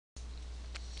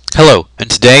Hello, and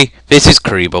today, this is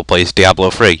Karibo plays Diablo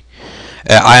 3.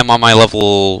 I am on my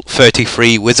level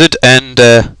 33 wizard, and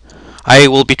I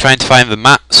will be trying to find the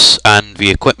mats and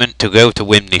the equipment to go to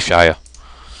Wimneyshire.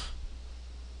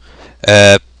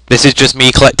 This is just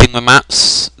me collecting the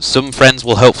mats. Some friends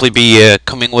will hopefully be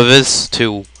coming with us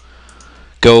to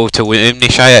go to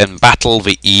Wimneyshire and battle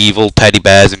the evil teddy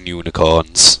bears and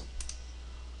unicorns.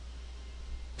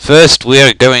 First, we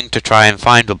are going to try and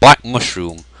find the black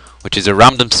mushroom, which is a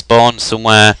random spawn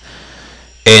somewhere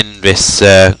in this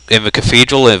in the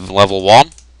cathedral in level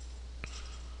 1.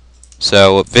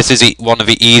 So this is one of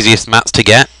the easiest mats to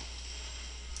get.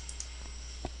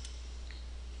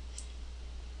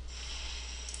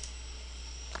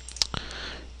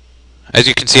 As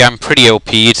you can see, I'm pretty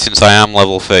OP'd since I am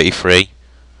level 33.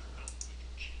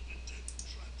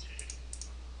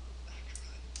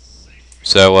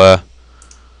 So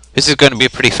this is going to be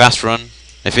a pretty fast run.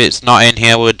 If it's not in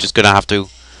here, we're just going to have to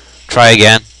try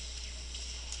again.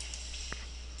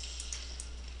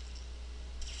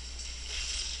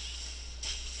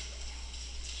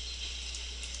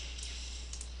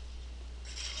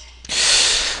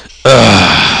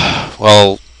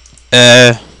 Well,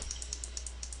 I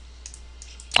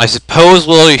suppose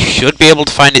we should be able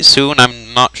to find it soon.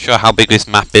 I'm not sure how big this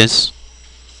map is.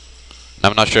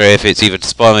 I'm not sure if it's even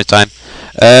spawning time.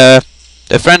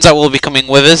 The friends that will be coming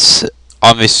with us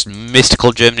on this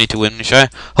mystical journey to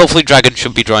Wimneyshire. Hopefully Dragon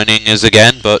should be joining us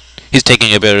again, but he's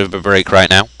taking a bit of a break right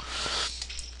now.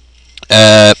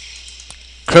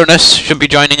 Cronus should be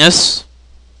joining us.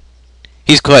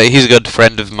 He's a good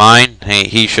friend of mine.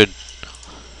 He should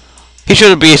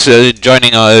be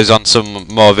joining us on some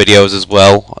more videos as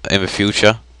well in the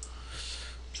future.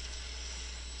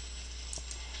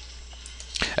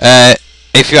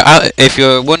 If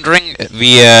you're wondering,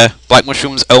 the black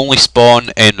mushrooms only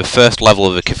spawn in the first level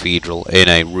of the cathedral in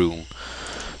a room.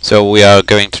 So we are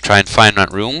going to try and find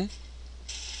that room.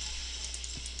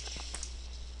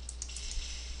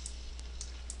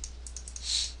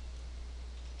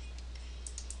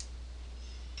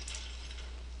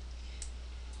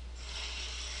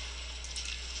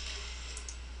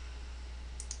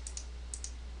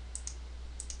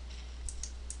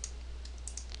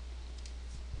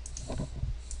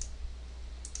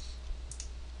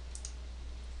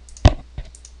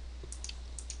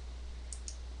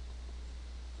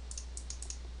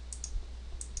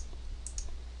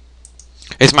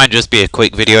 This might just be a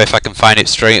quick video if I can find it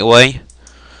straight away.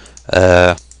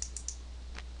 If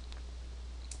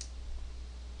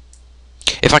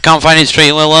I can't find it straight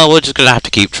away, well, we're just gonna have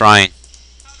to keep trying.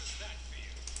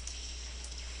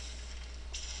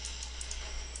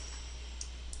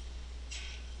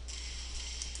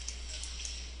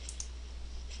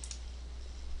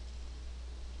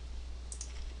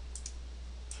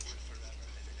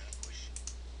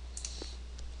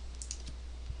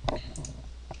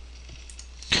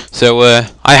 So,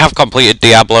 I have completed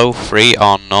Diablo 3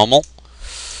 on normal.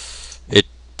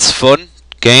 It's fun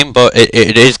game, but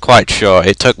it is quite short.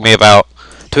 It took me about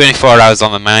 24 hours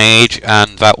on the mage,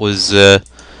 and that was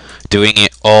doing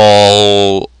it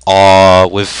all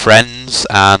with friends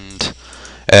and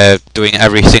doing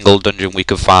every single dungeon we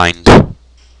could find.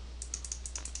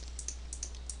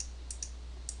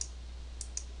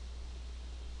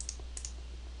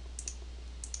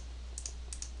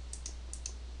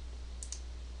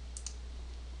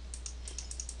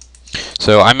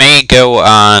 So I may go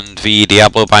on the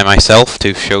Diablo by myself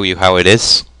to show you how it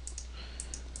is.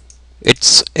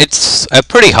 It's a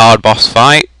pretty hard boss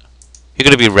fight. You're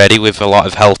going to be ready with a lot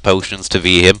of health potions to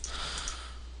V him.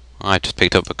 I just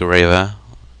picked up a grey there.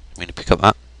 I mean to pick up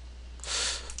that.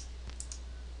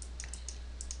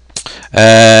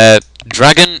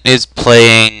 Dragon is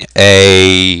playing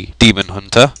a demon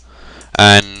hunter,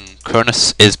 and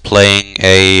Cronus is playing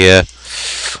a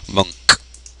monk.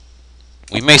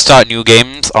 We may start new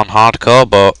games on hardcore,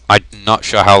 but I'm not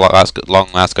sure how long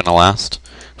that's going to last.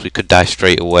 We could die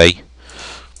straight away.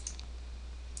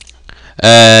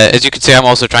 As you can see, I'm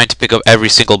also trying to pick up every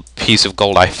single piece of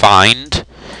gold I find.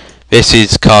 This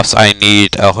is because I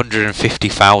need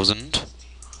 150,000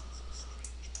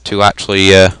 to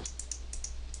actually...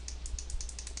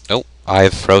 Oh,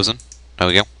 I've frozen. There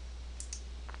we go.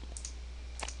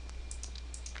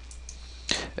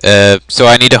 So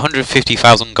I need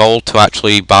 150,000 gold to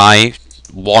actually buy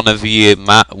one of the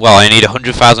well, I need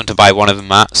 100,000 to buy one of the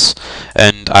mats,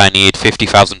 and I need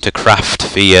 50,000 to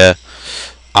craft the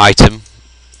item,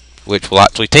 which will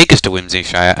actually take us to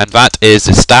Wimneyshire, and that is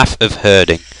the Staff of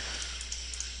Herding.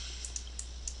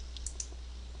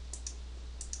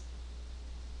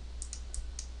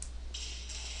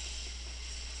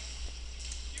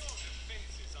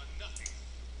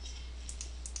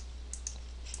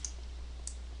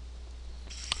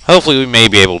 Hopefully we may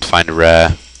be able to find a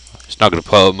rare. It's not going to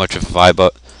put up much of a fight,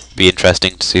 but it'd be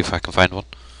interesting to see if I can find one.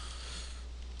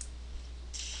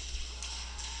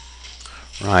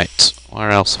 Right, where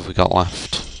else have we got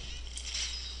left?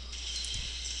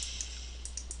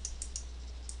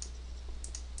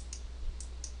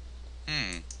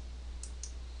 I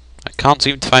can't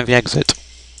seem to find the exit.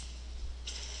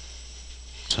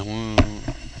 So,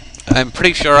 I'm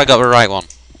pretty sure I got the right one.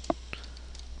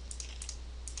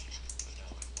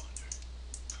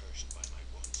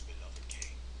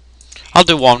 I'll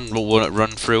do one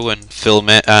run through and film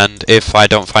it, and if I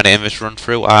don't find it in this run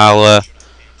through, I'll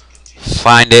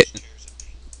find it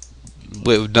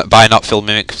by not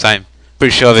filming it, because I'm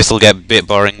pretty sure this will get a bit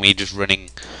boring, me just running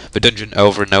the dungeon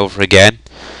over and over again.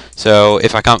 So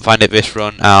if I can't find it this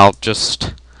run, I'll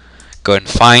just go and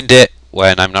find it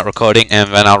when I'm not recording,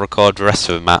 and then I'll record the rest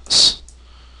of the mats.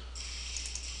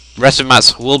 The rest of the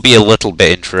mats will be a little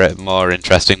bit more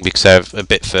interesting because they're a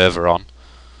bit further on,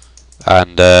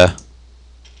 and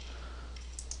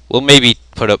we'll maybe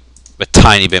put up a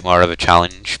tiny bit more of a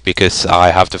challenge because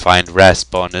I have to find rare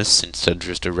spawners instead of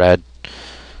just a red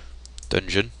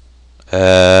dungeon.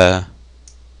 I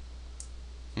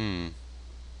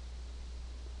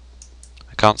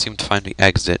can't seem to find the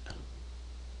exit.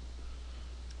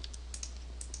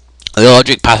 The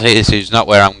logic passage is not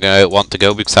where I'm going to want to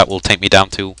go because that will take me down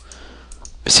to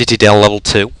Citadel level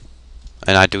 2,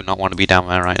 and I do not want to be down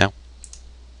there right now.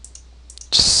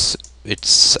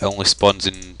 It's only spawns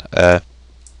in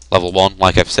level 1,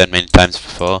 like I've said many times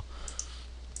before.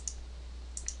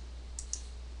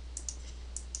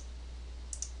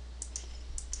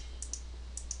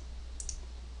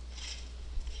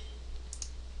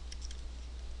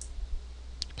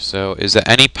 So, is there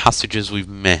any passages we've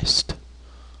missed?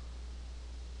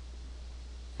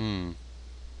 It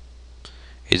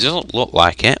doesn't look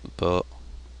like it, but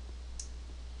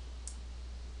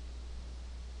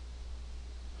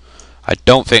I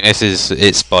don't think this is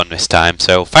its spawn this time.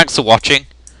 So, thanks for watching.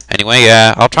 Anyway,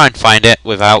 I'll try and find it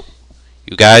without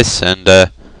you guys, and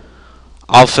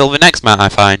I'll film the next map I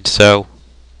find. So,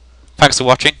 thanks for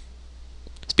watching.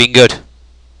 It's been good.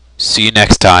 See you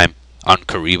next time on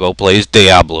Karibo Plays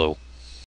Diablo.